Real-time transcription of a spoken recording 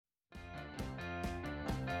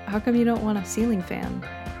How come you don't want a ceiling fan?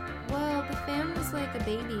 Well, the fan was like a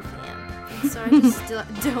baby fan. And so I just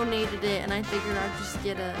donated it, and I figured I'd just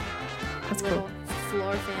get a little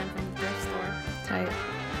floor fan from the thrift store. Tight.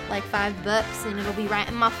 Like $5, and it'll be right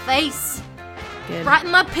in my face. Good. Right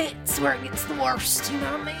in my pits where it gets the worst, you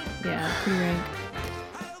know what I mean? Yeah, pretty rank.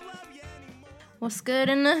 What's good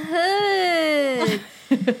in the hood?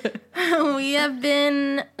 We have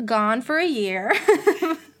been gone for a year.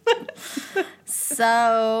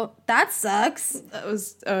 So, that sucks. That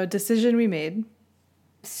was a decision we made.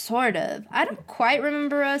 Sort of. I don't quite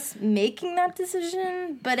remember us making that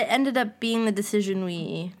decision, but it ended up being the decision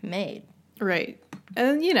we made. Right.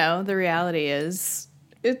 And, the reality is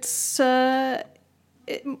it's power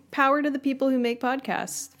to the people who make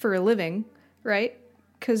podcasts for a living, right?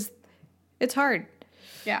 Because it's hard.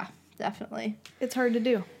 Yeah, definitely. It's hard to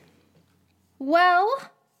do.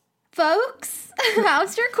 Well, folks,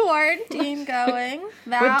 how's your quarantine going?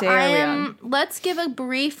 What day are we on? Let's give a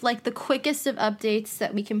brief, the quickest of updates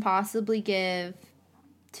that we can possibly give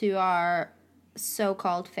to our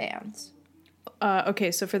so-called fans.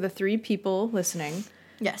 Okay, so for the 3 people listening,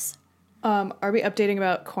 Yes. Are we updating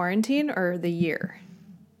about quarantine or the year?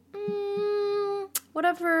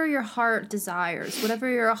 Whatever your heart desires, whatever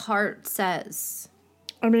your heart says.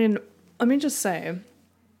 I mean, let me just say,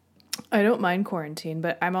 I don't mind quarantine,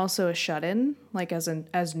 but I'm also a shut-in,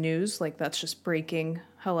 as news, that's just breaking.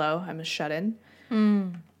 Hello, I'm a shut-in.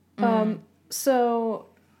 So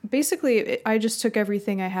basically, I just took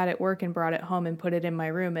everything I had at work and brought it home and put it in my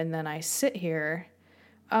room, and then I sit here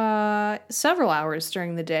several hours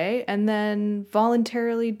during the day and then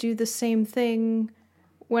voluntarily do the same thing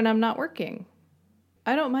when I'm not working.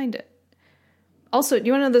 I don't mind it. Also, do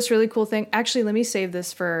you want to know this really cool thing? Actually, let me save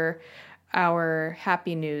this for our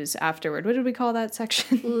happy news afterward. What did we call that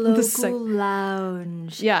section? Local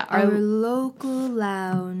lounge. Yeah. Our local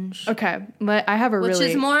lounge. Okay. I have Which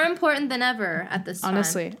is more important than ever at this time.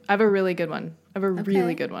 Honestly, I have a really good one.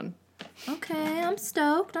 Really good one. Okay, I'm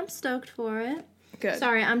stoked. I'm stoked for it. Good.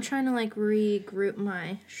 Sorry, I'm trying to regroup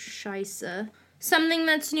my scheisse. Something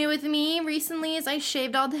that's new with me recently is I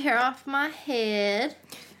shaved all the hair off my head.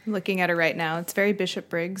 I'm looking at her right now. It's very Bishop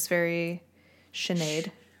Briggs, very Sinead.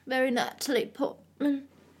 Very Natalie Portman.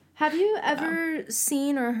 Have you ever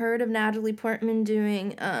seen or heard of Natalie Portman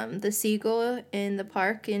doing the Seagull in the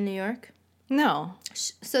park in New York? No.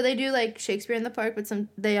 So they do Shakespeare in the Park, but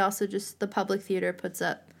they also the public theater puts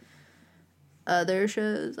up other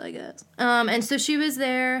shows, I guess. And so she was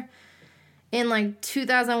there in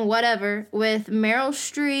 2000 whatever with Meryl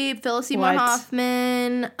Streep, Phyllis Seymour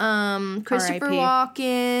Hoffman, Christopher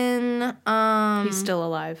Walken. He's still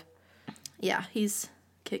alive. Yeah, he's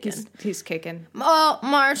kicking. He's kicking. Oh,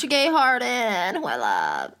 Marcia Gay Harden, who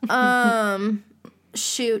I love.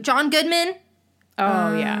 Shoot, John Goodman.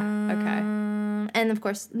 Oh yeah, okay. And of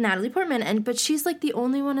course Natalie Portman, but she's the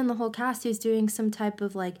only one in the whole cast who's doing some type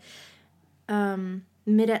of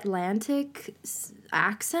mid-Atlantic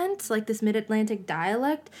accent, this mid-Atlantic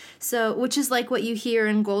dialect. So, which is what you hear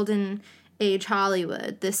in Golden Age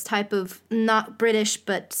Hollywood, this type of not British,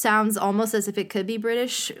 but sounds almost as if it could be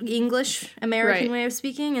British, English, American way of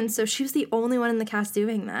speaking. And so she was the only one in the cast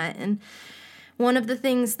doing that. And one of the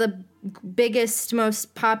things, the biggest,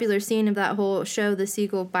 most popular scene of that whole show, The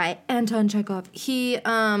Seagull by Anton Chekhov,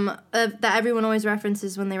 that everyone always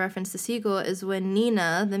references when they reference The Seagull, is when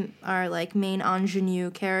Nina, our main ingenue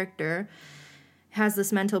character, has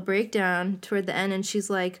this mental breakdown toward the end, and she's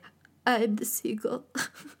like, I'm the seagull.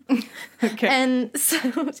 Okay. And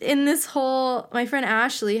so in this whole, my friend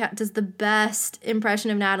Ashley does the best impression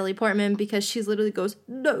of Natalie Portman because she literally goes,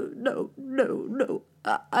 no, no, no, no,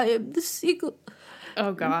 I am the seagull.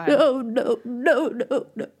 Oh, God. No, no, no, no,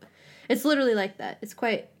 no. It's literally like that. It's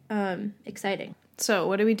quite exciting. So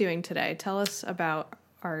what are we doing today? Tell us about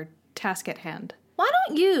our task at hand. Why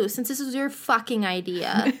don't you, since this was your fucking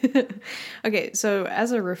idea? Okay, so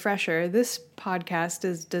as a refresher, this podcast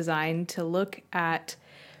is designed to look at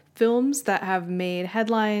films that have made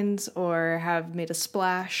headlines or have made a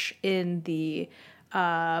splash in the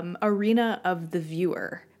arena of the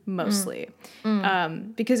viewer, mostly.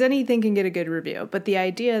 Because anything can get a good review, but the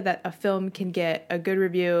idea that a film can get a good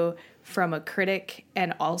review from a critic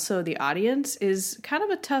and also the audience is kind of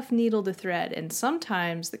a tough needle to thread. And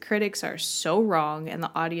sometimes the critics are so wrong and the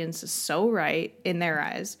audience is so right in their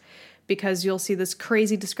eyes, because you'll see this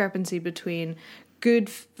crazy discrepancy between good,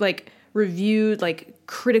 reviewed,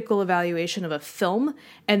 critical evaluation of a film,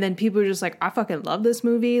 and then people are just I fucking love this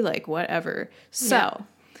movie, whatever. So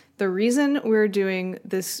the reason we're doing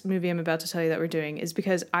this movie I'm about to tell you that we're doing is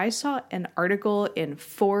because I saw an article in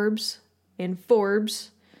Forbes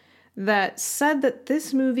that said that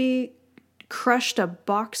this movie crushed a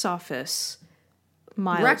box office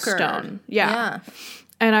milestone. Record. Yeah.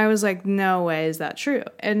 And I was like, no way is that true.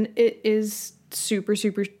 And it is super,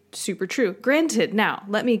 super, super true. Granted, now,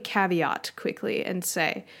 let me caveat quickly and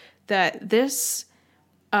say that this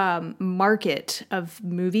market of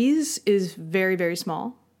movies is very, very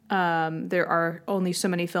small. There are only so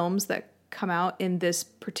many films that come out in this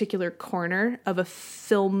particular corner of a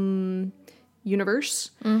film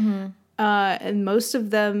universe. Mm-hmm. And most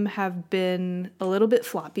of them have been a little bit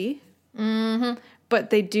floppy. Mm-hmm. But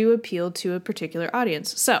they do appeal to a particular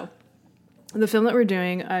audience. So, the film that we're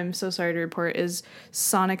doing, I'm so sorry to report, is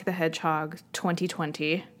Sonic the Hedgehog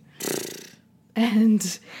 2020.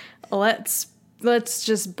 And let's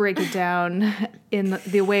just break it down in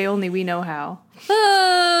the way only we know how.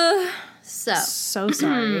 So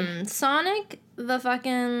sorry. Sonic the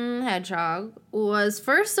fucking Hedgehog was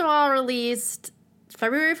first of all released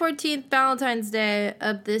February 14th, Valentine's Day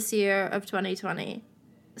of this year of 2020.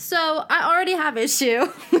 So I already have issue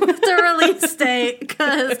with the release date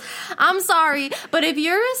because I'm sorry, but if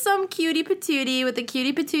you're some cutie patootie with a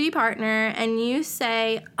cutie patootie partner and you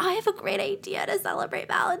say, I have a great idea to celebrate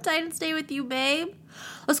Valentine's Day with you, babe,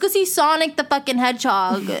 let's go see Sonic the fucking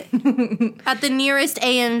Hedgehog at the nearest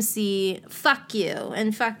AMC. Fuck you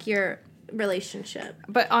and fuck your relationship.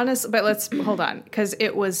 But let's hold on, because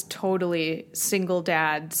it was totally single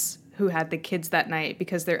dads who had the kids that night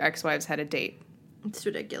because their ex-wives had a date. It's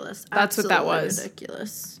ridiculous. That's absolutely what that was.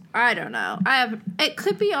 Ridiculous. I don't know. It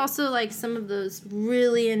could be also like some of those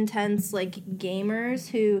really intense like gamers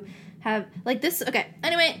who have like this. Okay.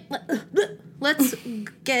 Anyway, let's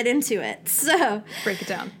get into it. So break it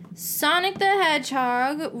down. Sonic the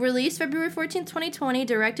Hedgehog, released February 14th, 2020,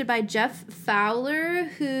 directed by Jeff Fowler,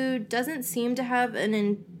 who doesn't seem to have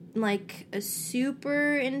a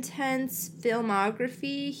super intense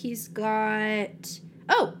filmography. He's got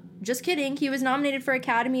just kidding. He was nominated for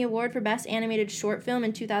Academy Award for Best Animated Short Film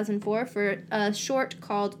in 2004 for a short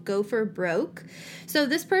called Gopher Broke. So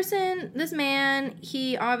this man,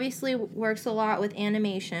 he obviously works a lot with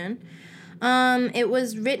animation. It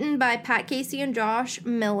was written by Pat Casey and Josh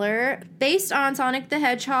Miller, based on Sonic the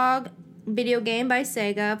Hedgehog video game by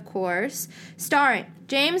Sega, of course, starring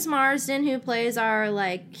James Marsden, who plays our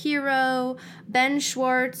hero, Ben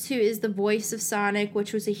Schwartz, who is the voice of Sonic,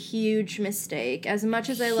 which was a huge mistake. As much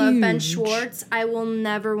as I love Ben Schwartz, I will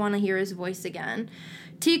never want to hear his voice again.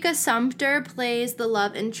 Tika Sumpter plays the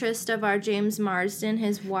love interest of our James Marsden,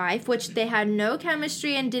 his wife, which they had no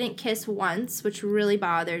chemistry and didn't kiss once, which really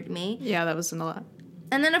bothered me. Yeah, that wasn't a lot.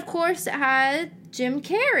 And then, of course, it had Jim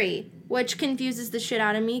Carrey, which confuses the shit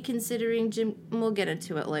out of me, considering Jim... We'll get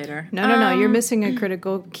into it later. No. You're missing a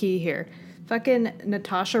critical key here. Fucking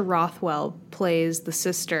Natasha Rothwell plays the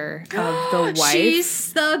sister of the wife.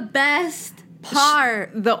 She's the best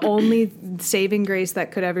part. The only saving grace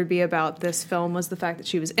that could ever be about this film was the fact that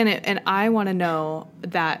she was in it. And I want to know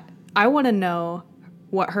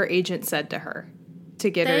what her agent said to her to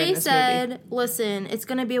get her in this movie. They said, listen, it's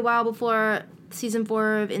going to be a while before season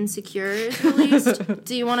 4 of Insecure is released.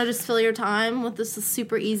 Do you want to just fill your time with this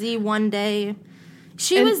super easy one day?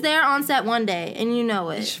 She was there on set one day, and you know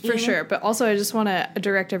it. For sure. But also, I just want to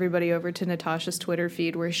direct everybody over to Natasha's Twitter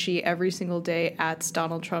feed, where she every single day ats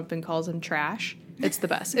Donald Trump and calls him trash. It's the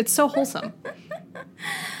best. It's so wholesome.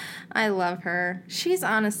 I love her. She's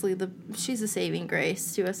honestly she's a saving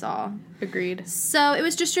grace to us all. Agreed. So it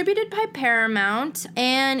was distributed by Paramount,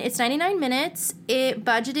 and it's 99 minutes. It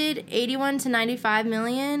budgeted 81 to 95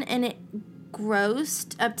 million, and it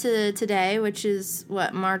grossed up to today, which is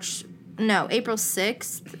April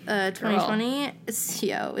 6th, 2020.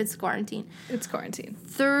 It's quarantine. It's quarantine.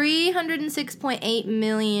 $306.8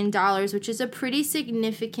 million, which is a pretty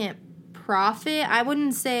significant profit. I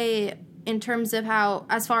wouldn't say in terms of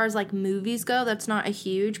as far as movies go, that's not a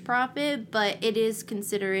huge profit, but it is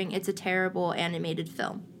considering it's a terrible animated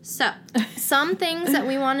film. So, some things that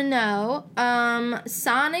we want to know.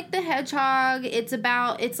 Sonic the Hedgehog, it's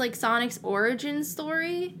like Sonic's origin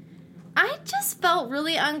story. I just felt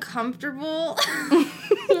really uncomfortable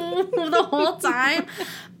the whole time,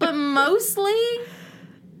 but mostly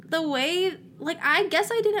the way, I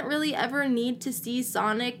guess I didn't really ever need to see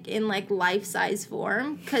Sonic in, life-size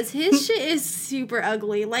form, because his shit is super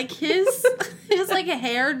ugly. His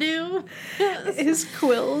hairdo. His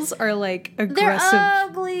quills are, aggressive. They're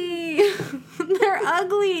ugly. They're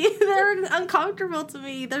ugly. They're uncomfortable to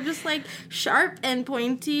me. They're just, sharp and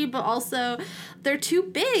pointy, but also they're too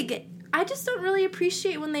big. I just don't really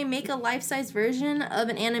appreciate when they make a life-size version of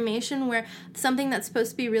an animation where something that's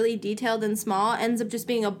supposed to be really detailed and small ends up just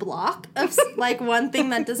being a block of like one thing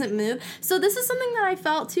that doesn't move. So this is something that I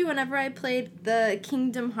felt too whenever I played the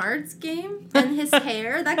Kingdom Hearts game, and his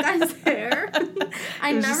hair, that guy's hair.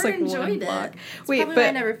 I never enjoyed it. Wait, but why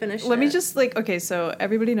I never finished let it. me just like, okay, so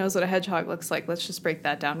everybody knows what a hedgehog looks like. Let's just break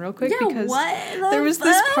that down real quick, Yeah, because what there was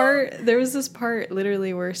this part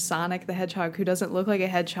literally where Sonic the Hedgehog, who doesn't look like a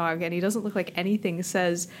hedgehog and he doesn't look like anything,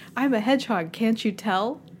 says, "I'm a hedgehog, can't you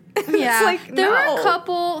tell?" Yeah, it's like, there no. were a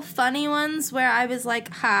couple funny ones where I was like,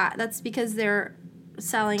 "Ha, that's because they're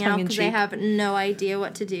selling out because they have no idea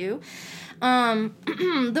what to do." The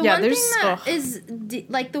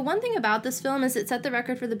one thing about this film is it set the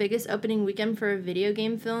record for the biggest opening weekend for a video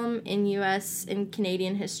game film in U.S. and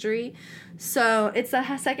Canadian history. So it's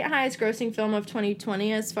the second highest grossing film of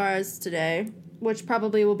 2020 as far as today, which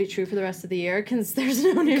probably will be true for the rest of the year because there's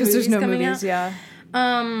no new movies coming out. Yeah.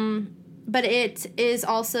 But it is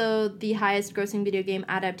also the highest grossing video game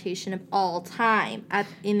adaptation of all time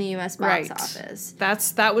in the U.S. box office.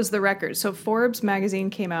 That was the record. So Forbes magazine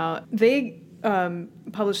came out. They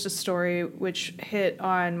published a story which hit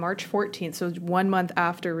on March 14th, so 1 month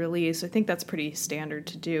after release. I think that's pretty standard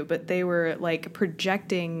to do. But they were like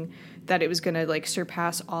projecting that it was going to like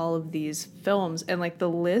surpass all of these films, and like the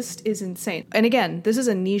list is insane. And again, this is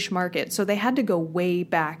a niche market, so they had to go way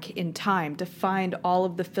back in time to find all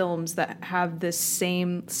of the films that have this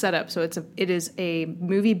same setup. So it is a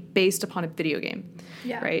movie based upon a video game.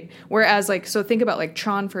 Yeah. Right? Whereas like, so think about like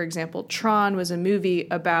Tron, for example. Tron was a movie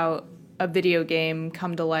about a video game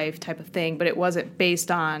come to life type of thing, but it wasn't based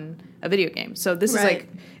on a video game. So this is like,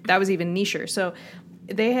 that was even nicher. So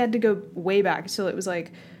they had to go way back. So it was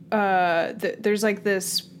like, there's like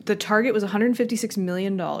this, the target was $156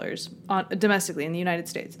 million domestically in the United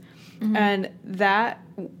States. Mm-hmm. And that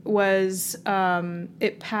was,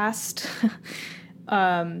 it passed,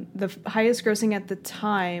 the highest grossing at the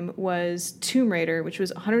time was Tomb Raider, which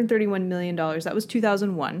was $131 million. That was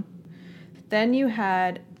 2001. Then you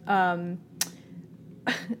had,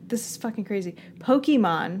 this is fucking crazy,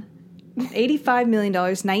 Pokemon, $85 million,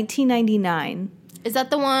 1999. Is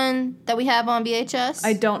that the one that we have on VHS?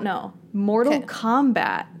 I don't know. Mortal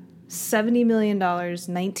Kombat, $70 million,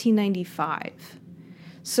 1995.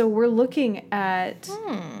 So we're looking at,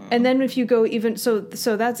 and then if you go even, so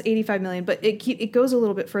that's 85 million, but it goes a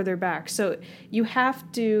little bit further back. So you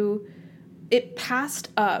have to, it passed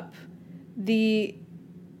up the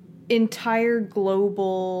entire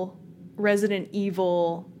global Resident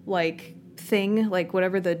Evil like thing, like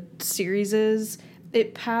whatever the series is.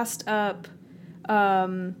 It passed up,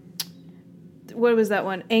 what was that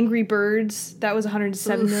one? Angry Birds. That was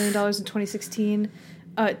 $107 million in 2016.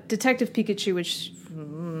 Detective Pikachu, which,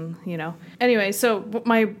 you know. Anyway, so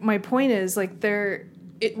my point is, like,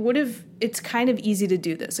 it's kind of easy to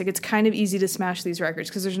do this. Like, it's kind of easy to smash these records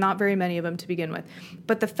because there's not very many of them to begin with.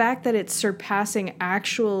 But the fact that it's surpassing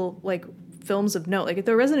actual, like, films of note, like,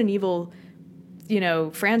 the Resident Evil, you know,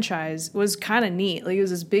 franchise was kind of neat. Like, it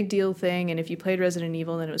was this big deal thing, and if you played Resident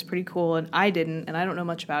Evil, then it was pretty cool, and I didn't, and I don't know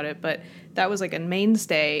much about it, but that was, like, a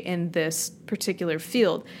mainstay in this particular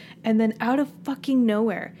field. And then out of fucking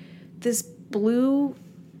nowhere, this blue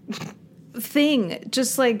thing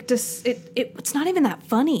it's not even that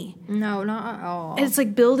funny. No, not at all. And it's,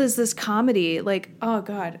 like, billed as this comedy. Like, oh,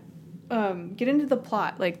 God. Get into the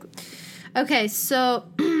plot. Like... Okay, so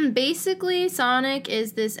basically Sonic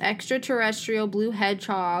is this extraterrestrial blue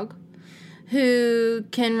hedgehog who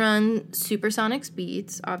can run supersonic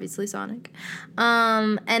speeds, obviously Sonic.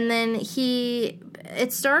 And then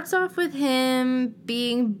it starts off with him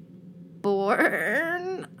being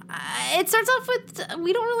born. It starts off with,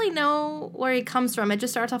 we don't really know where he comes from. It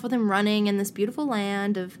just starts off with him running in this beautiful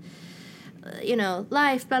land of, you know,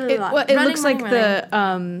 life, blah, blah, blah. It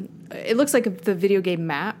looks like the video game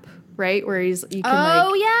map. Right, where yeah,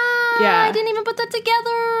 I didn't even put that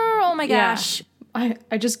together. Oh my gosh. I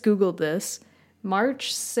just Googled this.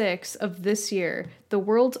 March 6th of this year, the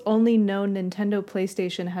world's only known Nintendo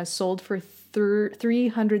PlayStation has sold for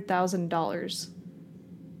 $300,000.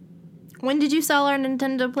 When did you sell our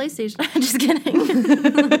Nintendo PlayStation? I'm just kidding.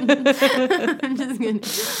 I'm just kidding.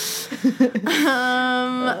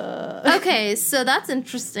 Okay, so that's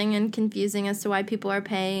interesting and confusing as to why people are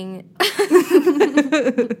paying.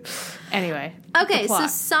 Anyway. Okay, so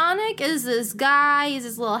Sonic is this guy. He's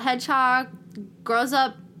this little hedgehog.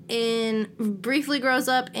 Briefly grows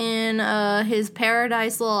up in his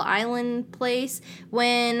paradise little island place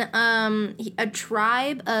when a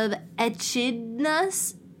tribe of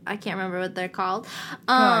echidnas I can't remember what they're called.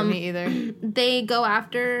 Me either. They go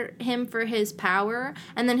after him for his power,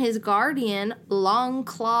 and then his guardian,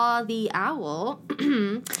 Longclaw the Owl,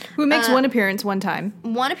 who makes one appearance one time.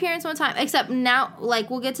 Except now, like,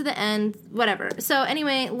 we'll get to the end, whatever. So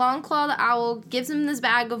anyway, Longclaw the Owl gives him this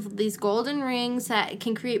bag of these golden rings that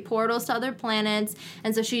can create portals to other planets,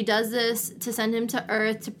 and so she does this to send him to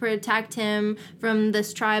Earth to protect him from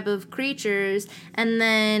this tribe of creatures, and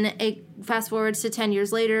then it fast forwards to 10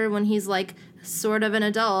 years later when he's like sort of an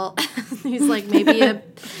adult. He's like maybe a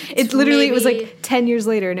it literally it was like 10 years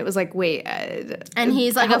later, and it was like, wait, and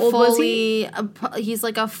he's like he's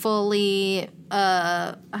like a fully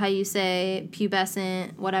how you say,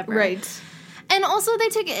 pubescent, whatever, right? And also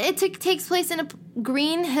it takes place in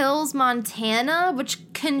Green Hills, Montana, which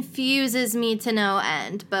confuses me to no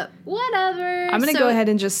end, but whatever. I'm going to go ahead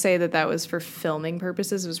and just say that was for filming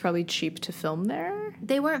purposes. It was probably cheap to film there.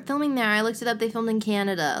 They weren't filming there. I looked it up. They filmed in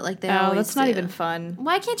Canada, like they always that's not do. even fun.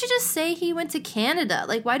 Why can't you just say he went to Canada?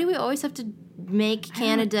 Like, why do we always have to make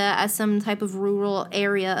Canada as some type of rural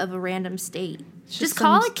area of a random state? Just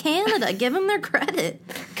call it Canada. Give them their credit.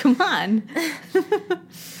 Come on.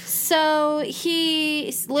 So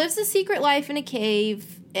he lives a secret life in a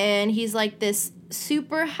cave, and he's like this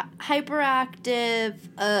super hyperactive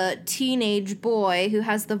teenage boy who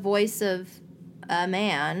has the voice of a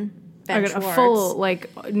man. Ben Schwartz. A full,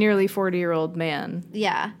 like, nearly 40-year-old man.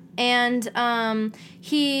 Yeah. And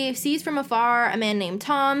he sees from afar a man named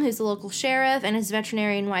Tom, who's the local sheriff, and his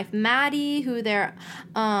veterinarian wife, Maddie, who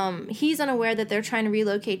he's unaware that they're trying to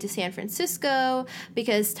relocate to San Francisco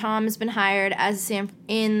because Tom has been hired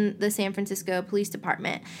in the San Francisco Police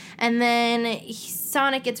Department. And then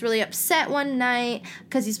Sonic gets really upset one night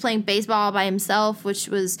because he's playing baseball by himself, which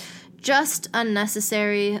was just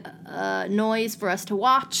unnecessary noise for us to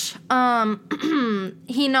watch.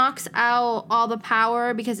 He knocks out all the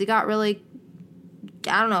power because he got really,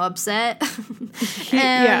 I don't know, upset.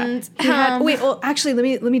 Actually,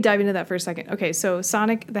 let me dive into that for a second. Okay, so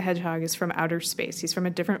Sonic the Hedgehog is from outer space. He's from a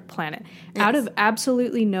different planet. Yes. Out of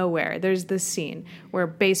absolutely nowhere, there's this scene where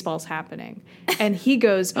baseball's happening, and he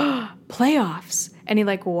goes, oh, playoffs. And he,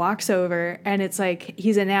 like, walks over, and it's like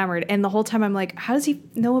he's enamored. And the whole time I'm like, how does he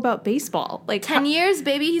know about baseball? Like 10 years,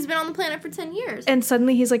 baby. He's been on the planet for 10 years. And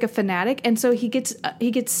suddenly he's like a fanatic. And so he gets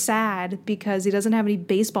sad because he doesn't have any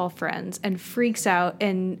baseball friends and freaks out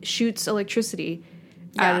and shoots electricity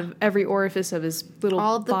out of every orifice of his little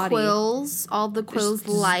body. All the quills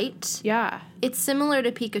light. Yeah. It's similar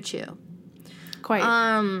to Pikachu.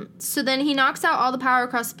 Quite. So then he knocks out all the power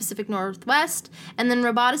across the Pacific Northwest, and then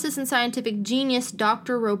roboticist and scientific genius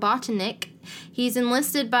Dr. Robotnik, he's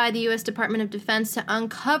enlisted by the U.S. Department of Defense to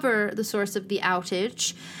uncover the source of the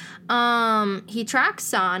outage. He tracks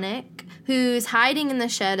Sonic, who's hiding in the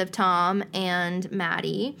shed of Tom and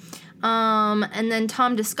Maddie. And then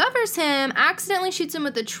Tom discovers him, accidentally shoots him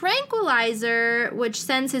with a tranquilizer, which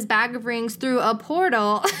sends his bag of rings through a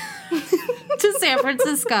portal to San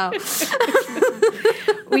Francisco.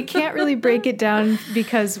 We can't really break it down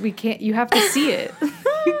because you have to see it.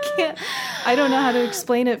 You can't, I don't know how to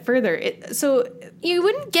explain it further. So you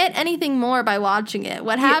wouldn't get anything more by watching it.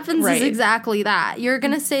 What happens is exactly that. You're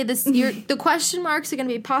going to say this, the question marks are going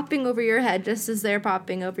to be popping over your head just as they're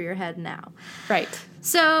popping over your head now. Right.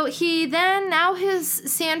 So he then, now his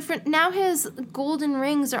golden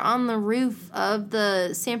rings are on the roof of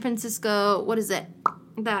the San Francisco, what is it?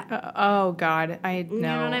 Oh God, I know. You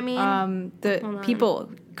know what I mean? The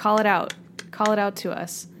people, call it out to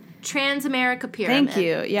us. Transamerica Pyramid. Thank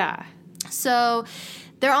you, yeah. So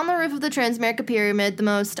they're on the roof of the Transamerica Pyramid, the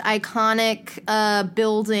most iconic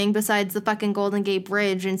building besides the fucking Golden Gate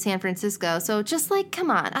Bridge in San Francisco. So just, like,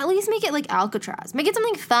 come on. At least make it like Alcatraz. Make it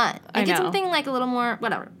something fun. Make it something, like, a little more,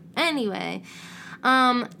 whatever. Anyway,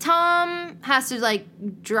 Tom has to, like,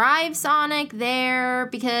 drive Sonic there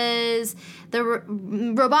because the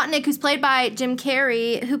Robotnik, who's played by Jim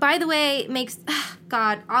Carrey, who, by the way, makes...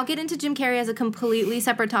 God, I'll get into Jim Carrey as a completely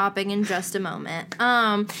separate topic in just a moment.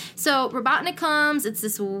 So Robotnik comes. It's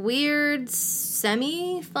this weird,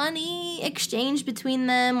 semi-funny exchange between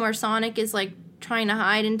them where Sonic is, like, trying to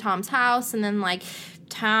hide in Tom's house, and then, like,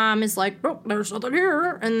 Tom is like, oh, there's nothing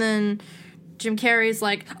here. And then Jim Carrey's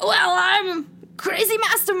like, well, I'm crazy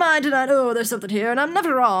mastermind, and I know there's something here, and I'm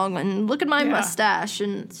never wrong, and look at my mustache,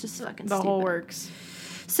 and it's just fucking the stupid. whole works.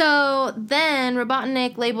 So then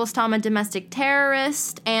Robotnik labels Tom a domestic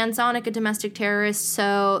terrorist and Sonic a domestic terrorist,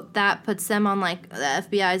 so that puts them on, like, the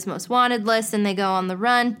FBI's most wanted list, and they go on the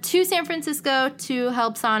run to San Francisco to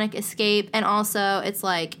help Sonic escape, and also it's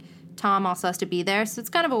like Tom also has to be there, so it's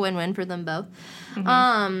kind of a win-win for them both.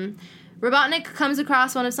 Mm-hmm. Robotnik comes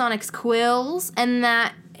across one of Sonic's quills, and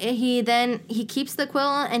that he keeps the quill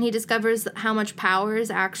and he discovers how much power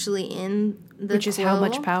is actually in the quill. Which is how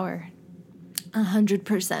much power?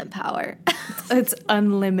 100% power. It's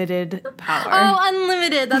unlimited power. Oh,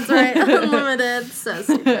 unlimited. That's right. Unlimited. So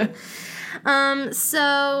stupid.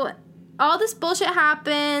 So all this bullshit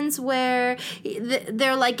happens where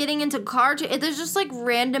they're like getting into there's just like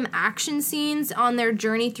random action scenes on their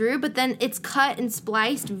journey through, but then it's cut and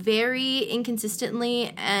spliced very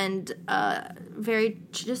inconsistently and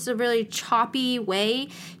just a really choppy way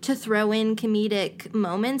to throw in comedic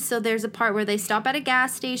moments. So there's a part where they stop at a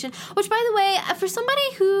gas station, which, by the way, for somebody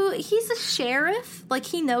he's a sheriff, like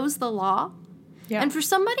he knows the law. Yeah. And for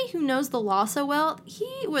somebody who knows the law so well,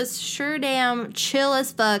 he was sure damn chill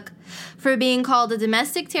as fuck for being called a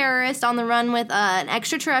domestic terrorist on the run with an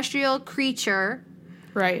extraterrestrial creature.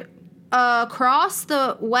 Right. Across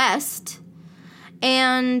the West.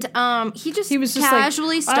 And he was just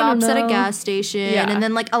casually like, stops at a gas station and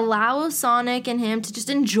then like allows Sonic and him to just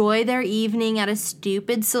enjoy their evening at a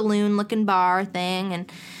stupid saloon-looking bar thing.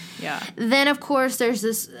 And then, of course, there's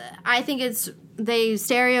this, I think they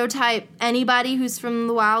stereotype anybody who's from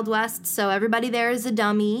the Wild West, so everybody there is a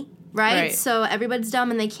dummy, right? So everybody's dumb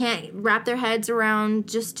and they can't wrap their heads around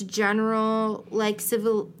just general, like,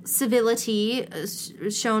 civility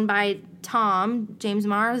shown by Tom, James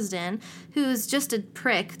Marsden, who's just a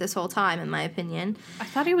prick this whole time, in my opinion. I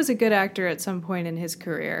thought he was a good actor at some point in his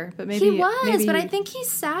career, but maybe... He was, but I think he's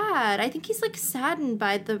sad. I think he's, like, saddened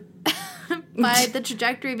by the by the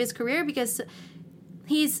trajectory of his career because...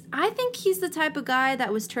 I think he's the type of guy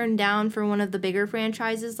that was turned down for one of the bigger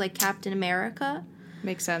franchises like Captain America.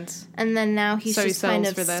 Makes sense. And then now he's just kind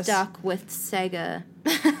of stuck with Sega.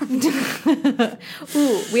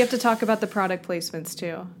 Ooh, we have to talk about the product placements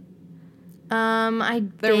too. I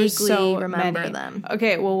vaguely remember them.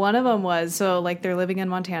 Okay, well, one of them was, so like they're living in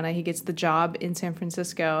Montana. He gets the job in San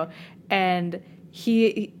Francisco and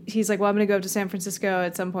he's like, well, I'm going to go to San Francisco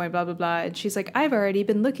at some point, blah, blah, blah. And she's like, I've already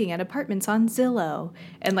been looking at apartments on Zillow,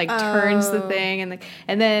 and like turns the thing.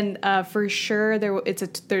 And then for sure there's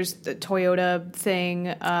the Toyota thing.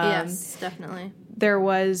 Yes, definitely. There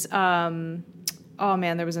was, oh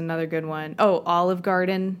man, there was another good one. Oh, Olive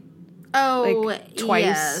Garden. Oh, like, twice.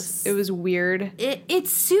 Yes. It was weird.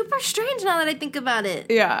 It's super strange now that I think about it.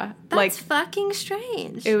 Yeah. That's fucking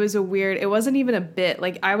strange. It was it wasn't even a bit.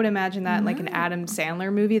 Like, I would imagine that in like an Adam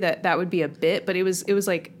Sandler movie that would be a bit, but it was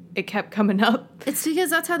like, it kept coming up. It's because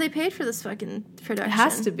that's how they paid for this fucking production. It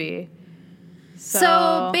has to be.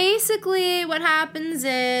 So basically what happens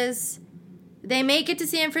is... They make it to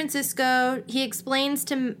San Francisco. He explains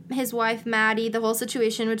to his wife, Maddie, the whole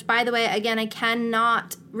situation, which, by the way, again, I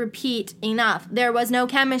cannot repeat enough. There was no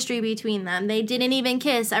chemistry between them. They didn't even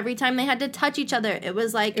kiss. Every time they had to touch each other, it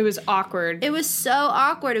was like... It was awkward. It was so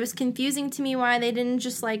awkward. It was confusing to me why they didn't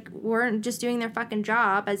just, like, weren't just doing their fucking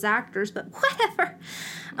job as actors, but whatever.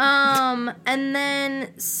 And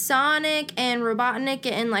then Sonic and Robotnik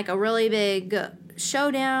get in, like, a really big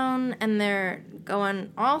showdown, and they're...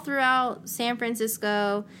 going all throughout San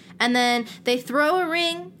Francisco, and then they throw a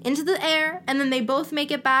ring into the air, and then they both make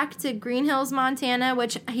it back to Green Hills, Montana,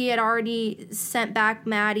 which he had already sent back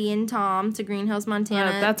Maddie and Tom to Green Hills,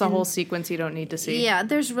 Montana. That's a whole sequence you don't need to see. Yeah,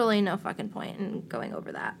 there's really no fucking point in going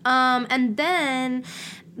over that. And then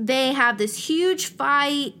they have this huge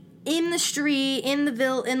fight in the street,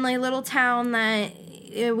 in my little town that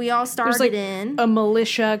we all started in. A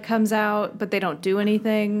militia comes out, but they don't do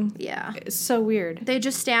anything. Yeah. It's so weird. They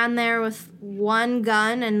just stand there with one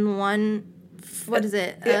gun and one, what is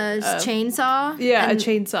it, chainsaw? Yeah, a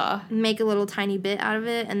chainsaw. Make a little tiny bit out of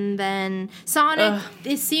it. And then Sonic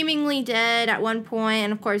is seemingly dead at one point,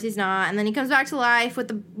 and of course he's not. And then he comes back to life with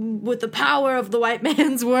the power of the white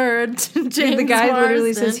man's word. James the guy Marsden.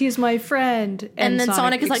 literally says, he's my friend. And then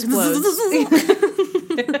Sonic is explodes.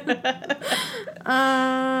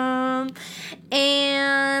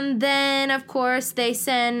 And then of course they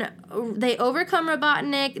overcome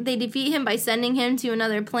Robotnik. They defeat him by sending him to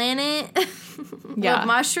another planet with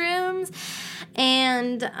mushrooms,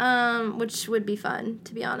 and which would be fun,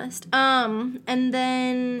 to be honest. And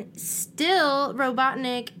then still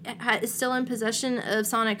Robotnik is still in possession of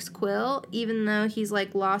Sonic's quill, even though he's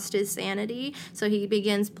like lost his sanity. So he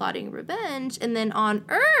begins plotting revenge, and then on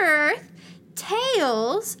Earth,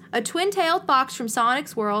 Tails, a twin-tailed fox from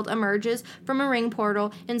Sonic's world, emerges from a ring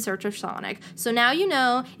portal in search of Sonic. So now you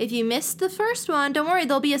know, if you missed the first one, don't worry,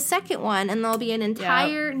 there'll be a second one, and there'll be an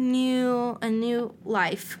entire new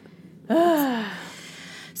life. So I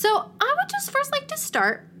would just first like to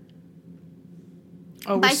start.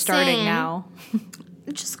 Oh, we're starting now.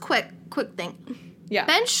 Just quick thing. Yeah.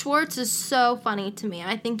 Ben Schwartz is so funny to me.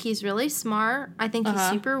 I think he's really smart. I think he's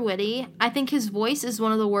super witty. I think his voice is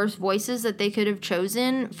one of the worst voices that they could have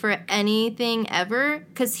chosen for anything ever,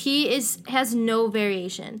 because he has no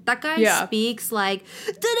variation. That guy speaks like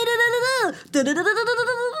it's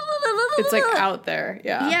like out there.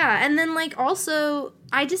 Yeah. Yeah, and then like also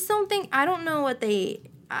I don't know what they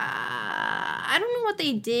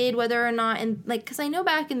did, whether or not, and like, because I know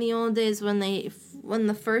back in the old days when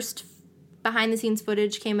the first behind the scenes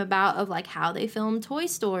footage came about of like how they filmed Toy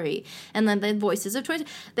Story and then the voices of Toy Story,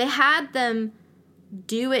 they had them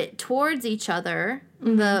do it towards each other,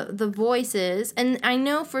 the voices. And I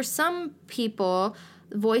know for some people,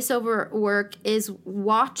 voiceover work is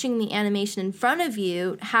watching the animation in front of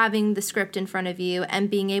you, having the script in front of you, and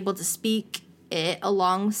being able to speak it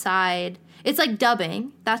alongside. It's like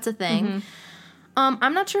dubbing. That's a thing.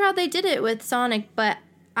 I'm not sure how they did it with Sonic, but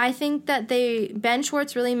I think that Ben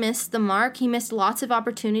Schwartz really missed the mark. He missed lots of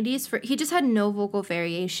opportunities he just had no vocal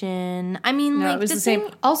variation. I mean, no, like, it was the same.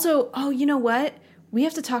 Also, you know what? We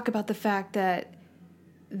have to talk about the fact that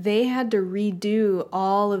they had to redo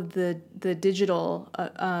all of the digital,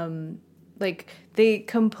 like, they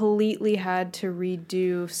completely had to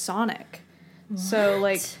redo Sonic. What? So,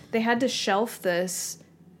 like, they had to shelf this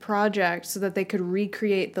project so that they could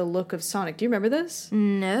recreate the look of Sonic. Do you remember this?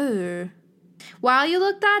 No. While you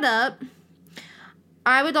look that up,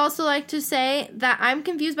 I would also like to say that I'm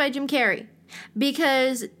confused by Jim Carrey,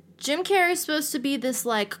 because Jim Carrey is supposed to be this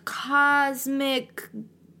like cosmic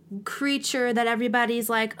creature that everybody's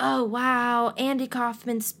like, oh wow, Andy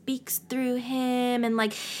Kaufman speaks through him, and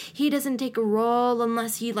like he doesn't take a role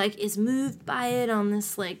unless he like is moved by it on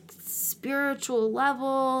this like spiritual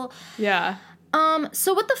level. Yeah.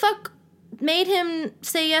 So what the fuck made him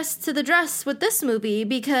say yes to the dress with this movie?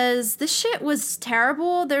 Because this shit was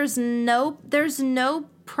terrible. There's no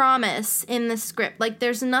promise in the script. Like,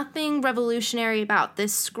 there's nothing revolutionary about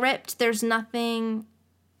this script. There's nothing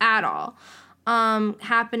at all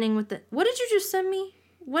happening with it. What did you just send me?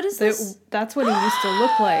 What is this? That's what he used to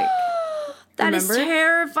look like. That Remember? Is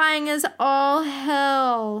terrifying as all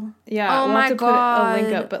hell. Yeah, we'll have to put a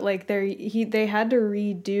link up. But like, they had to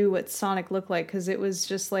redo what Sonic looked like, because it was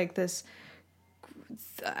just like this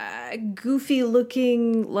goofy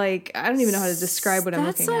looking, like, I don't even know how to describe what I'm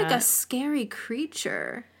looking at. That's like a scary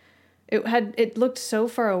creature. It looked so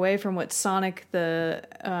far away from what Sonic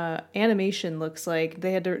the animation looks like.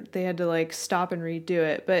 They had to like stop and redo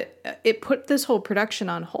it, but it put this whole production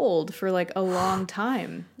on hold for like a long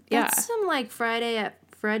time. Yeah. That's some like Friday at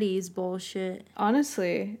Freddy's bullshit.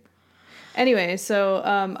 Honestly. Anyway, so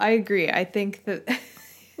I agree. I think that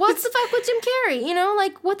what's the fuck with Jim Carrey? You know,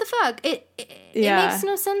 like, what the fuck? It makes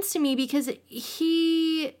no sense to me, because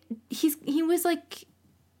he was like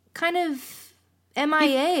kind of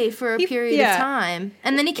MIA for a period of time.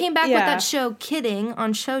 And then he came back with that show Kidding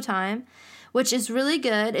on Showtime, which is really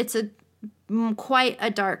good. It's quite a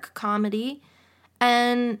dark comedy.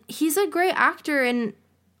 And he's a great actor in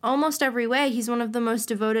almost every way. He's one of the most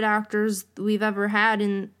devoted actors we've ever had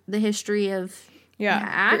in the history of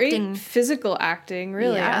acting. Great physical acting,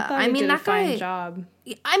 really. Yeah. I thought he did a fine job.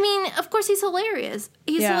 I mean, of course, he's hilarious.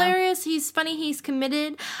 He's hilarious. He's funny. He's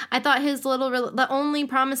committed. I thought the only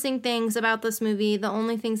promising things about this movie, the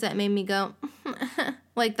only things that made me go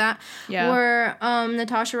like that, were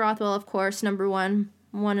Natasha Rothwell, of course, number one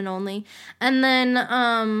and only, and then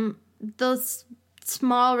the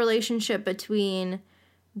small relationship between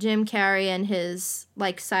Jim Carrey and his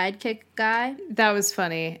like sidekick guy. That was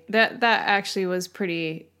funny. That actually was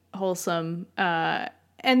pretty wholesome.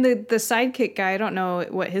 And the sidekick guy, I don't know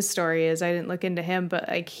what his story is. I didn't look into him, but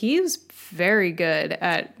like, he was very good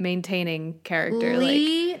at maintaining character.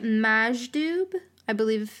 Lee Majdoub, I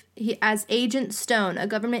believe, he as Agent Stone, a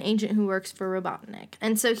government agent who works for Robotnik.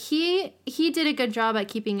 And so he did a good job at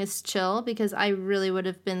keeping us chill, because I really would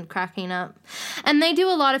have been cracking up. And they do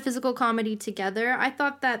a lot of physical comedy together. I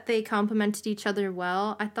thought that they complemented each other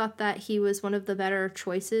well. I thought that he was one of the better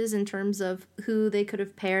choices in terms of who they could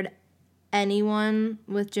have paired anyone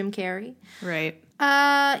with Jim Carrey. Right.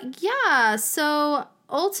 Yeah, so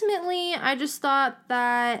ultimately I just thought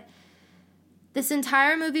that this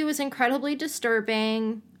entire movie was incredibly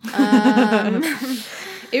disturbing.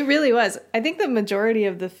 It really was. I think the majority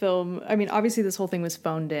of the film, I mean, obviously this whole thing was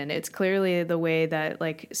phoned in. It's clearly the way that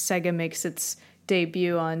like Sega makes its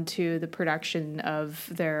debut onto the production of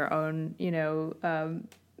their own,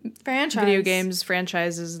 franchise. video games,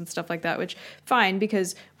 franchises, and stuff like that, which fine,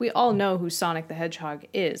 because we all know who Sonic the Hedgehog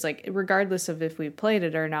is. Like, regardless of if we played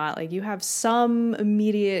it or not, like, you have some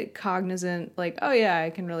immediate cognizant, like, oh yeah, I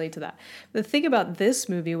can relate to that. The thing about this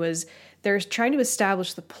movie was they're trying to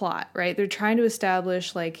establish the plot, right? They're trying to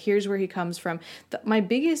establish, like, here's where he comes from. My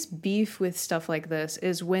biggest beef with stuff like this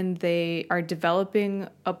is when they are developing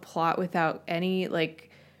a plot without any,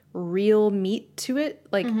 like, real meat to it.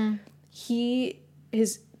 Like,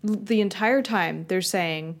 the entire time they're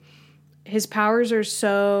saying his powers are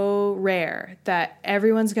so rare that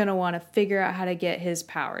everyone's going to want to figure out how to get his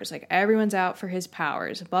powers. Like, everyone's out for his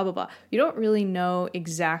powers, blah, blah, blah. You don't really know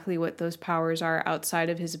exactly what those powers are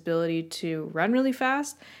outside of his ability to run really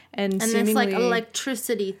fast and seemingly, this, like,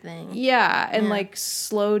 electricity thing. Yeah, and, like,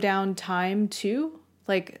 slow down time, too.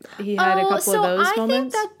 Like, he had a couple of those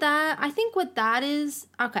moments. I think what that is...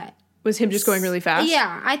 Okay. Was him just going really fast?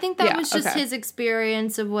 Yeah, I think that was just his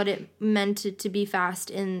experience of what it meant to be fast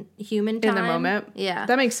in human time. In the moment? Yeah.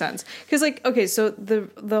 That makes sense. Because, like, okay, so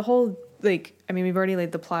the whole, like, I mean, we've already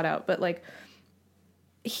laid the plot out, but, like,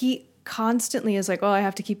 he constantly is like, oh, I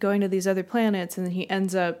have to keep going to these other planets, and then he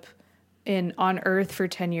ends up on Earth for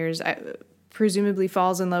 10 years, presumably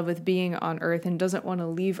falls in love with being on Earth and doesn't want to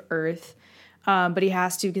leave Earth, but he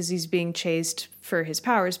has to because he's being chased for his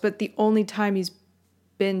powers. But the only time he's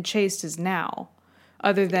been chased is now,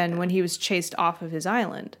 other than when he was chased off of his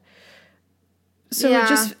island. So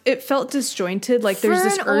it felt disjointed. Like, there's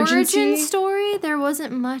this urgency. For an origin story, there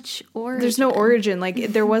wasn't much origin. There's no origin. Like,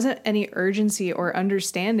 there wasn't any urgency or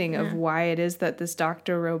understanding of why it is that this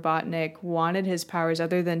Dr. Robotnik wanted his powers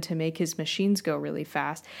other than to make his machines go really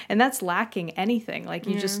fast. And that's lacking anything. Like,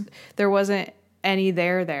 there wasn't any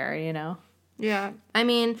there, you know? Yeah. I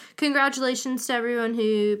mean, congratulations to everyone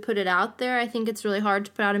who put it out there. I think it's really hard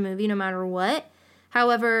to put out a movie no matter what.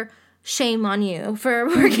 However, shame on you for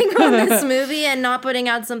working on this movie and not putting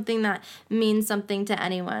out something that means something to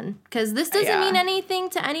anyone. Because this doesn't mean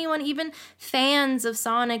anything to anyone, even fans of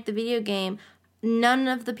Sonic the video game. None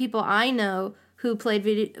of the people I know who played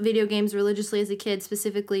video games religiously as a kid,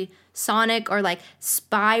 specifically Sonic or, like,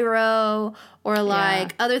 Spyro or,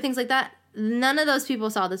 like, other things like that, none of those people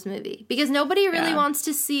saw this movie because nobody really wants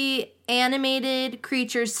to see animated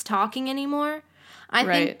creatures talking anymore. I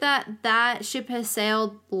think that ship has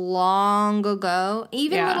sailed long ago.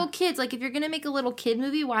 Even little kids, like, if you're going to make a little kid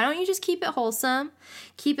movie, why don't you just keep it wholesome?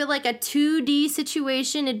 Keep it like a 2D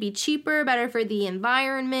situation. It'd be cheaper, better for the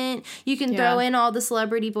environment. You can throw in all the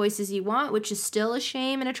celebrity voices you want, which is still a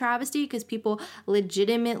shame and a travesty because people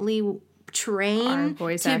legitimately train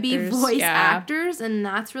to be voice actors, and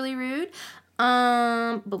that's really rude.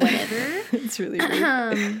 But whatever. It's really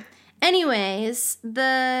rude. Anyways,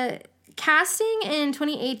 the casting in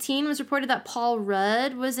 2018 was reported that Paul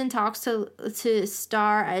Rudd was in talks to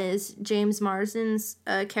star as James Marsden's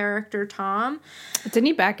character Tom. Didn't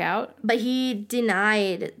he back out? But he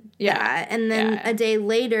denied that. And then a day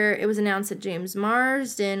later, it was announced that James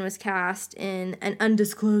Marsden was cast in an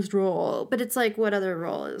undisclosed role. But it's like, what other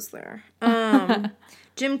role is there?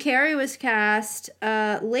 Jim Carrey was cast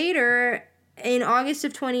later. In August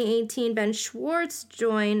of 2018, Ben Schwartz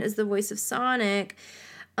joined as the voice of Sonic.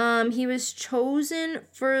 He was chosen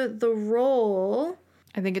for the role.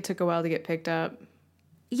 I think it took a while to get picked up.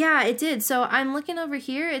 Yeah, it did. So I'm looking over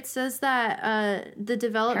here. It says that the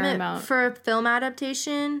development for a film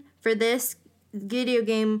adaptation for this video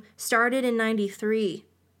game started in 93.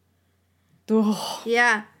 Oh.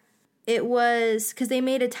 Yeah. It was because they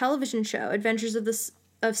made a television show, Adventures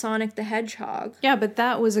of Sonic the Hedgehog. Yeah, but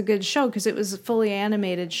that was a good show because it was a fully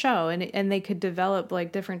animated show, and they could develop,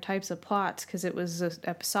 like, different types of plots because it was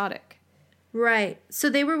episodic. Right. So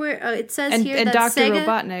they were. It says here and that Dr. Sega...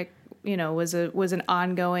 Robotnik, you know, was an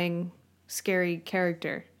ongoing scary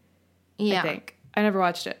character. Yeah. I think I never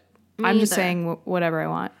watched it. Me I'm just either. saying whatever I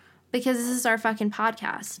want Because this is our fucking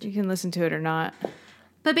podcast. You can listen to it or not.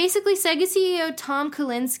 But basically, Sega CEO Tom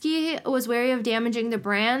Kalinske was wary of damaging the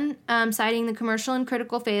brand, citing the commercial and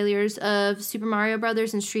critical failures of Super Mario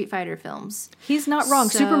Brothers and Street Fighter films. He's not wrong.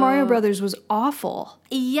 Super Mario Brothers was awful.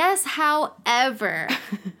 Yes, however,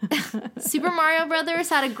 Super Mario Brothers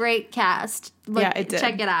had a great cast. Look, yeah, it did.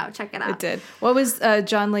 Check it out. It did. What was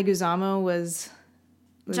John Leguizamo was...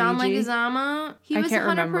 Luigi? John Leguizamo? He was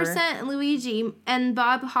 100% Luigi, and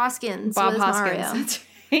Bob Hoskins was Mario.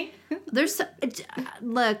 That's right.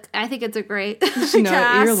 Look, I think it's a great no, cast.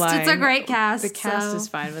 You're lying. It's a great cast. The cast is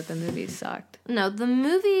fine, but the movie sucked. No, the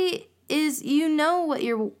movie is, you know what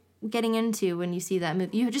you're getting into when you see that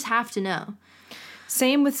movie. You just have to know.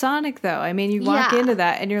 Same with Sonic, though. I mean, you walk into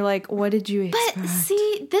that and you're like, what did you expect? But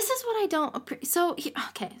see, this is what I don't... So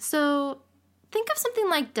think of something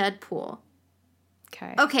like Deadpool.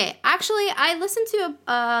 Okay. Okay, actually, I listened to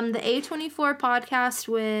the A24 podcast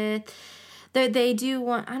with. They do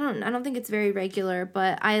one. I don't think it's very regular,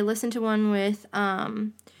 but I listened to one with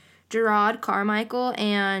Gerard Carmichael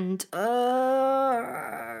and Bo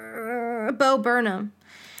Burnham.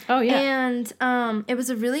 Oh yeah. And it was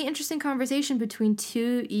a really interesting conversation between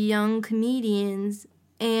two young comedians,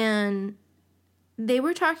 and they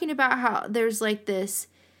were talking about how there's like this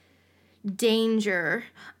danger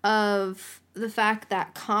of the fact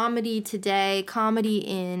that comedy today, comedy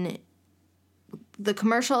in the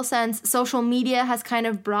commercial sense, social media has kind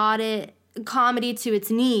of brought comedy to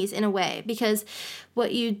its knees in a way, because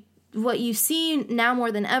what you see now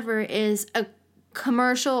more than ever is a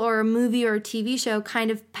commercial or a movie or a TV show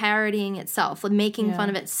kind of parodying itself, like making fun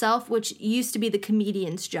of itself, which used to be the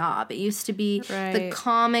comedian's job. It used to be the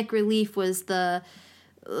comic relief was the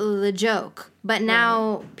joke. But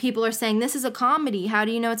now people are saying this is a comedy. How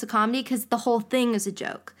do you know it's a comedy? Because the whole thing is a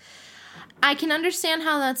joke. I can understand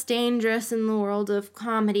how that's dangerous in the world of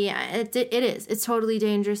comedy. It is. It's totally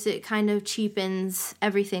dangerous. It kind of cheapens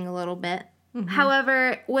everything a little bit. Mm-hmm.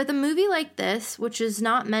 However, with a movie like this, which is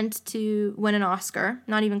not meant to win an Oscar,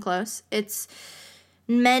 not even close, it's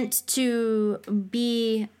meant to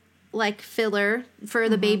be like filler for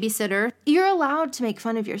the babysitter, you're allowed to make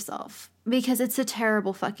fun of yourself because it's a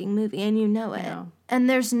terrible fucking movie and you know it. Yeah. And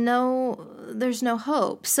there's no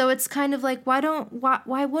hope. So it's kind of like,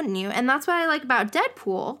 why wouldn't you? And that's what I like about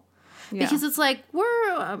Deadpool. Yeah. Because it's like,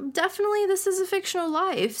 we're definitely, this is a fictional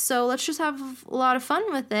life, so let's just have a lot of fun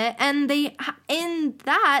with it. And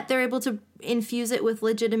they're able to infuse it with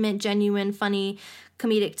legitimate, genuine, funny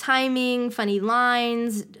comedic timing, funny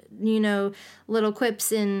lines, little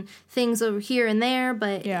quips and things over here and there.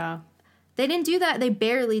 But yeah, they didn't do that. They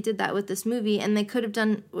barely did that with this movie, and they could have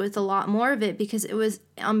done with a lot more of it because it was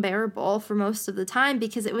unbearable for most of the time,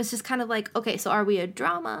 because it was just kind of like, okay, so are we a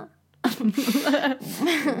drama?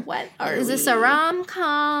 What is this a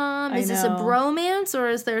rom-com? Is this a bromance, or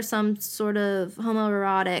is there some sort of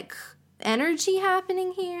homoerotic energy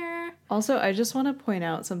happening here? Also, I just want to point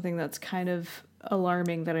out something that's kind of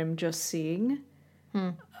alarming that I'm just seeing.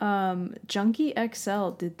 Junkie XL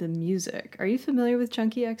did the music. Are you familiar with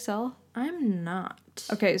Junkie XL? I'm not.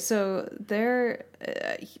 Okay, so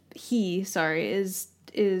he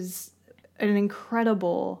is an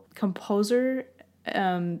incredible composer,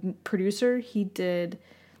 producer. He did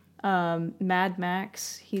Mad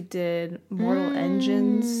Max. He did Mortal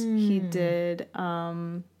Engines. He did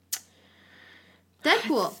Deadpool.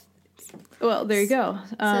 Well, there you go.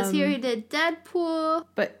 Says here he did Deadpool.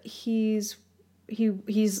 But he's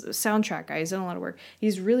soundtrack guy. He's done a lot of work.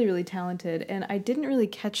 He's really, really talented, and I didn't really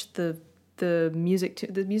catch the music.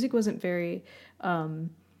 The music wasn't very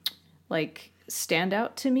stand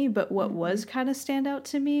out to me, but what was kind of stand out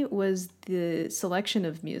to me was the selection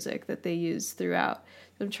of music that they used throughout.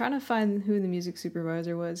 So I'm trying to find who the music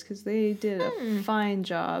supervisor was, because they did a fine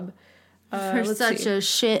job. For such a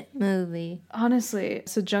shit movie. Honestly.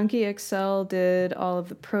 So Junkie XL did all of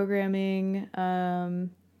the programming.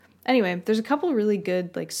 Anyway, there's a couple really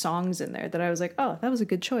good songs in there that I was like, oh, that was a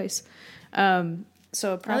good choice. So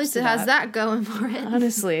at least it has that going for it.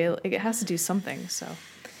 Honestly, it has to do something, so...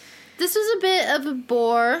 This was a bit of a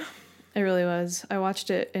bore. It really was. I watched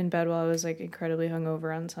it in bed while I was incredibly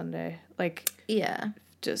hungover on Sunday. Yeah.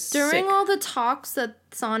 Just during sick. all the talks that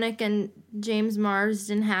Sonic and James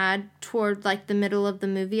Marsden had toward the middle of the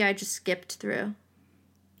movie, I just skipped through.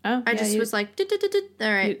 Oh, I just was like, all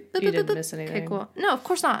right. You didn't miss anything. Okay, cool. No, of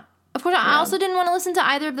course not. Of course not. Yeah. I also didn't want to listen to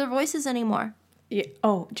either of their voices anymore. Yeah.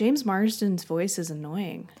 Oh, James Marsden's voice is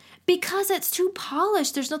annoying. Because it's too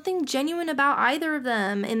polished. There's nothing genuine about either of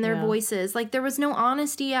them in their voices. There was no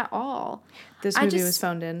honesty at all. This movie was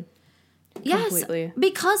phoned in. Yes, completely.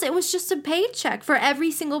 Because it was just a paycheck for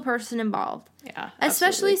every single person involved. Yeah, absolutely.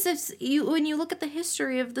 Especially since when you look at the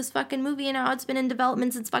history of this fucking movie and how it's been in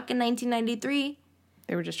development since fucking 1993.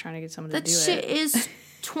 They were just trying to get someone to do it. That shit is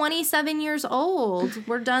 27 years old.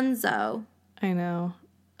 We're donezo. I know.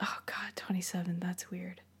 Oh, God, 27. That's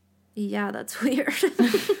weird. Yeah, that's weird. Okay,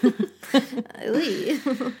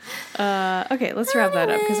 let's wrap that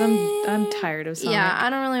up because I'm tired of Sonic. Yeah, I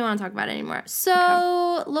don't really want to talk about it anymore.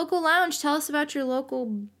 So, Local Lounge, tell us about your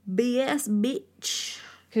local BS bitch.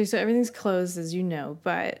 Okay, so everything's closed, as you know,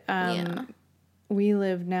 but we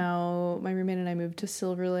live now, my roommate and I moved to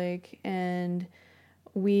Silver Lake, and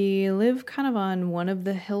we live kind of on one of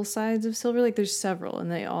the hillsides of Silver Lake. There's several, and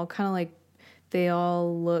they all kind of they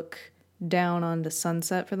all look down onto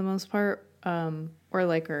Sunset for the most part, or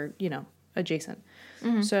adjacent.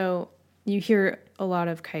 Mm-hmm. So you hear a lot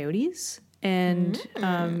of coyotes And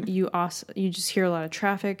you just hear a lot of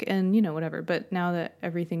traffic and, whatever. But now that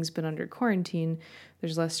everything's been under quarantine,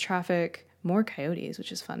 there's less traffic, more coyotes,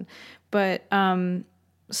 which is fun. But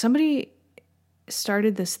somebody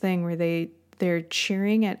started this thing where they're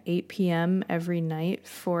cheering at 8 p.m. every night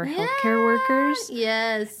for healthcare workers.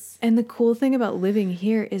 Yes. And the cool thing about living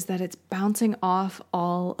here is that it's bouncing off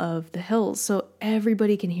all of the hills. So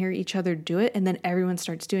everybody can hear each other do it, and then everyone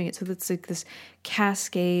starts doing it. So it's like this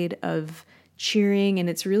cascade of cheering, and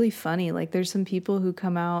it's really funny. Like, there's some people who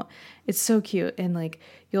come out. It's so cute. And, like,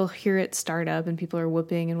 you'll hear it start up, and people are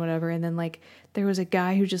whooping and whatever. And then, like, there was a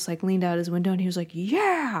guy who just, like, leaned out his window, and he was like,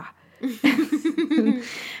 yeah! And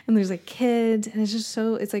there's, like, kids. And it's just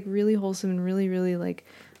it's, like, really wholesome and really, really, like,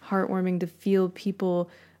 heartwarming to feel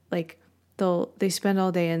people, like, they spend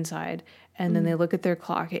all day inside, and then they look at their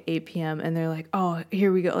clock at 8 p.m. and they're like, oh,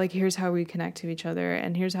 here we go. Like, here's how we connect to each other,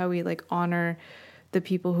 and here's how we, like, honor the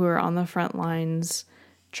people who are on the front lines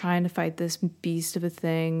trying to fight this beast of a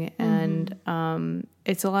thing. And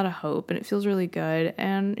it's a lot of hope, and it feels really good.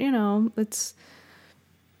 And,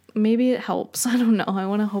 maybe it helps. I don't know. I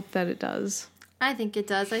want to hope that it does. I think it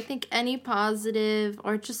does. I think any positive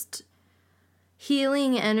or just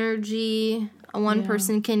healing energy one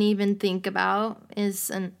person can even think about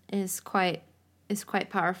is quite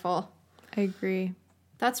powerful. I agree.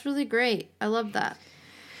 That's really great. I love that.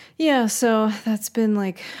 Yeah, so that's been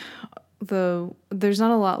like there's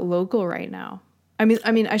not a lot local right now. I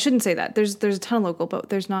mean, I shouldn't say that. There's a ton of local, but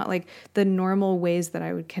there's not like the normal ways that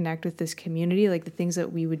I would connect with this community, like the things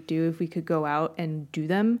that we would do if we could go out and do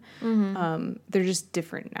them. They're just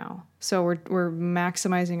different now. So we're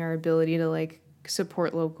maximizing our ability to like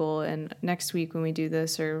support local. And next week when we do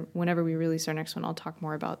this, or whenever we release our next one, I'll talk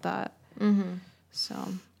more about that. So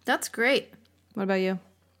that's great. What about you?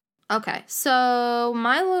 Okay, so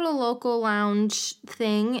my little local lounge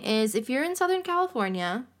thing is if you're in Southern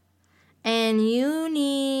California and you're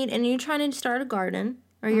trying to start a garden,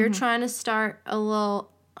 or you're trying to start a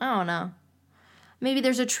little, I don't know, maybe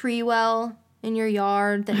there's a tree well in your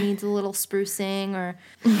yard that needs a little sprucing,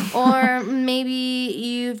 or maybe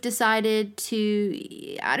you've decided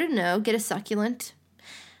to, I don't know, get a succulent.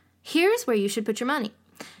 Here's where you should put your money.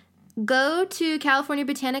 Go to California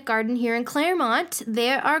Botanic Garden here in Claremont.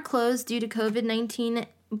 They are closed due to COVID-19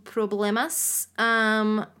 problemas,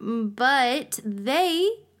 but they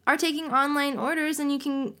are taking online orders, and you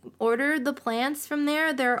can order the plants from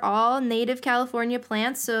there. They're all native California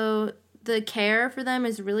plants, so the care for them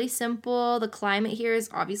is really simple. The climate here is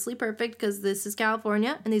obviously perfect because this is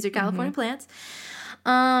California, and these are California plants.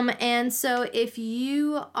 And so if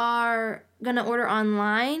you are going to order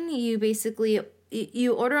online,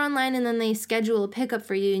 you order online, and then they schedule a pickup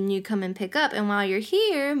for you, and you come and pick up. And while you're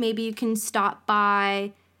here, maybe you can stop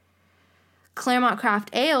by Claremont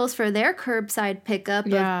Craft Ales for their curbside pickup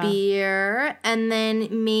of beer. And then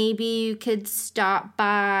maybe you could stop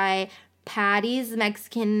by Patty's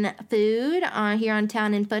Mexican Food here on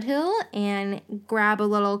town in Foothill and grab a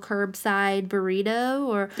little curbside burrito,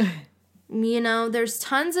 or there's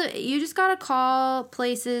tons of, you just got to call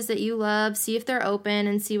places that you love, see if they're open,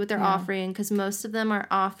 and see what they're offering, because most of them are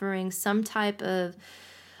offering some type of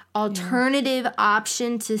alternative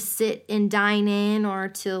option to sit and dine in, or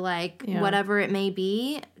to whatever it may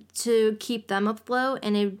be, to keep them afloat.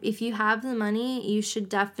 And if you have the money, you should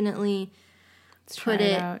definitely put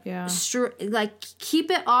it out,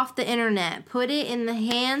 keep it off the internet, put it in the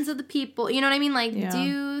hands of the people, you know what I mean,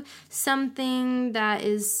 do something that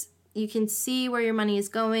is, you can see where your money is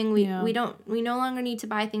going. We no longer need to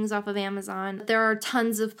buy things off of Amazon. There are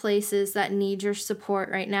tons of places that need your support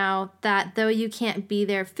right now, that though you can't be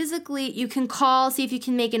there physically, you can call, see if you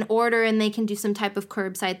can make an order, and they can do some type of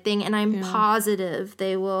curbside thing, and I'm positive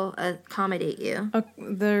they will accommodate you.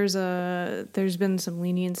 There's been some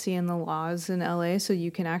leniency in the laws in LA, so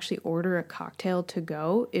you can actually order a cocktail to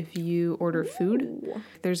go if you order food.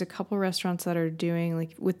 There's a couple restaurants that are doing,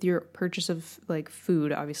 like, with your purchase of like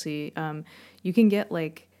food, obviously, you can get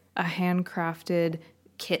like a handcrafted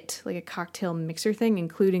kit, like a cocktail mixer thing,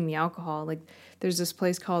 including the alcohol. Like, there's this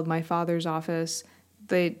place called My Father's Office.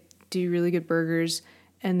 They do really good burgers,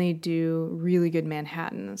 and they do really good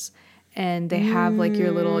Manhattans. And they have like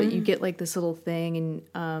your little, you get like this little thing,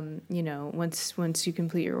 and once you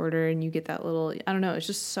complete your order, and you get that little, I don't know, it's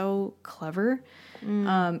just so clever.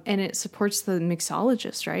 And it supports the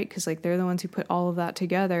mixologist, right? Because like they're the ones who put all of that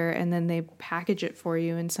together, and then they package it for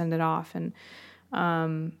you and send it off. And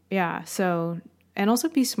so, and also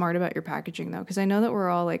be smart about your packaging though, because I know that we're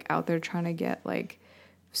all like out there trying to get like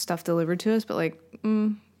stuff delivered to us, but like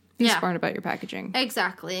be smart about your packaging.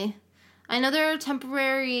 Exactly. I know there are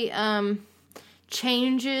temporary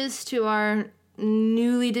changes to our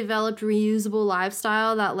newly developed reusable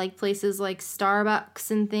lifestyle that like places like Starbucks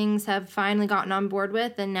and things have finally gotten on board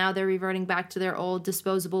with, and now they're reverting back to their old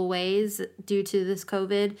disposable ways due to this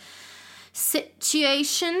COVID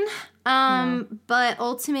situation. But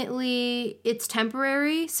ultimately it's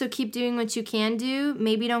temporary, so keep doing what you can do.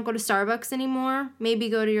 Maybe don't go to Starbucks anymore. Maybe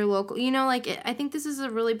go to your local, I think this is a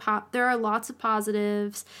really there are lots of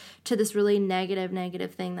positives to this really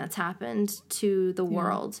negative thing that's happened to the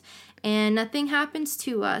world. And nothing happens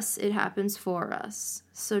to us, it happens for us.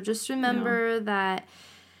 So just remember that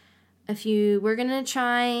we're going to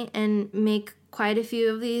try and make quite a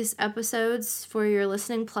few of these episodes for your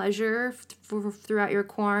listening pleasure throughout your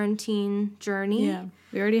quarantine journey. Yeah,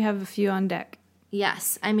 we already have a few on deck.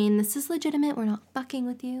 Yes, I mean, this is legitimate. We're not fucking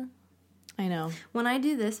with you. I know. When I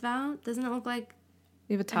do this, Val, doesn't it look like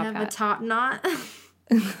you have a top hat? A top knot?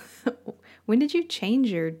 When did you change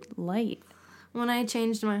your light? When I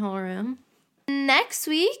changed my whole room. Next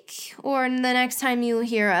week, or the next time you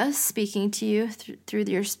hear us speaking to you through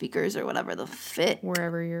your speakers or whatever the fit,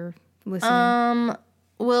 wherever you're listening,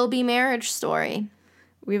 will be Marriage Story.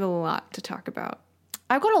 We have a lot to talk about.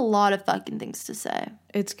 I've got a lot of fucking things to say.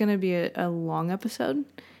 It's gonna be a long episode.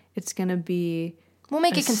 It's gonna be. We'll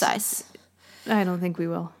make it concise. I don't think we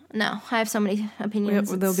will. No, I have so many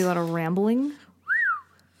opinions. There'll be a lot of rambling.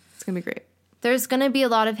 It's gonna be great. There's going to be a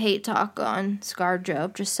lot of hate talk on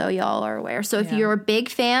ScarJo, just so y'all are aware. So if you're a big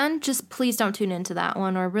fan, just please don't tune into that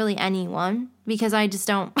one, or really anyone, because I just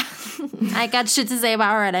don't... I got shit to say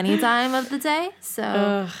about her at any time of the day.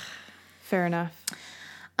 So fair enough.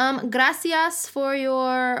 Gracias for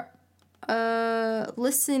your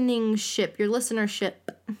listenership.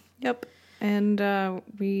 Yep. And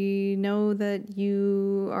we know that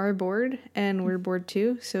you are bored, and we're bored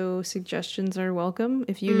too, so suggestions are welcome.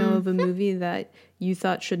 If you know of a movie that you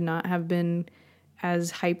thought should not have been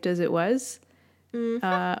as hyped as it was,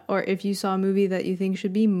 or if you saw a movie that you think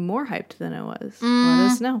should be more hyped than it was, let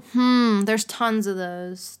us know. There's tons of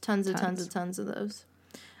those. Tons of those.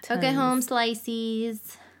 Okay, home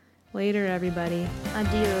slices. Later, everybody.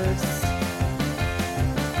 Adios.